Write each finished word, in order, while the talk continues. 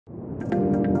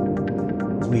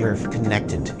we are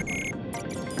connected.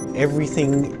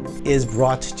 Everything is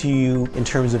brought to you in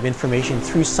terms of information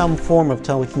through some form of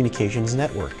telecommunications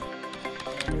network.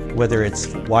 Whether it's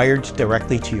wired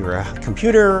directly to your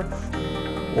computer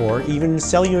or even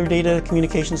cellular data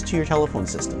communications to your telephone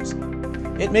systems.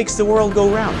 It makes the world go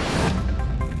round.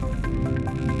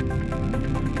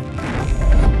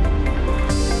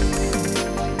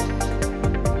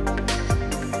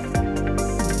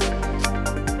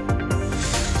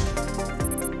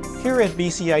 Here at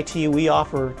BCIT, we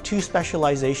offer two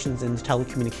specializations in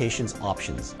telecommunications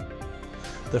options.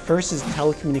 The first is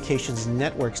Telecommunications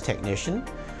Networks Technician,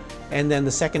 and then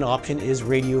the second option is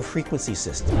Radio Frequency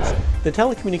Systems. The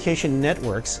telecommunication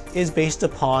networks is based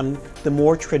upon the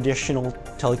more traditional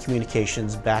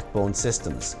telecommunications backbone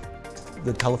systems.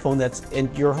 The telephone that's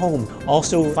in your home,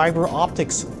 also fiber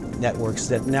optics networks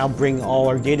that now bring all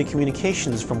our data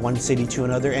communications from one city to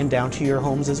another and down to your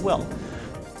homes as well.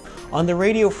 On the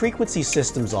radio frequency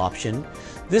systems option,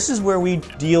 this is where we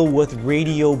deal with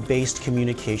radio-based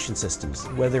communication systems,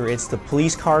 whether it's the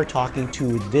police car talking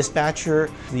to a dispatcher,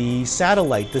 the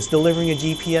satellite that's delivering a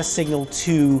GPS signal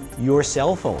to your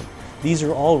cell phone. These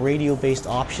are all radio-based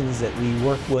options that we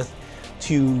work with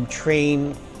to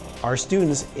train our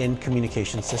students in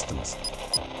communication systems.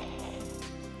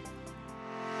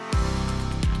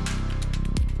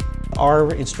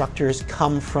 Our instructors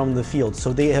come from the field,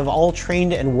 so they have all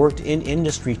trained and worked in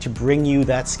industry to bring you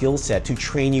that skill set, to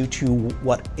train you to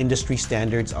what industry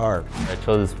standards are. I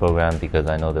chose this program because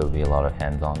I know there will be a lot of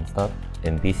hands-on stuff.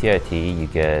 In BCIT, you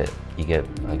get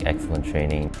like excellent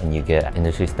training and you get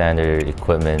industry standard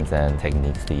equipment and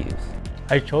techniques to use.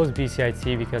 I chose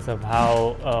BCIT because of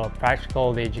how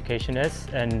practical the education is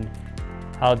and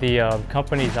how the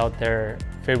companies out there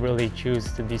favorably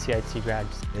choose the BCIT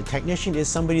grads. A technician is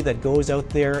somebody that goes out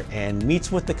there and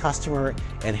meets with the customer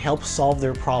and helps solve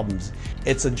their problems.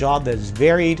 It's a job that is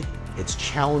varied, it's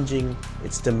challenging,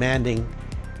 it's demanding,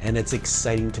 and it's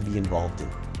exciting to be involved in.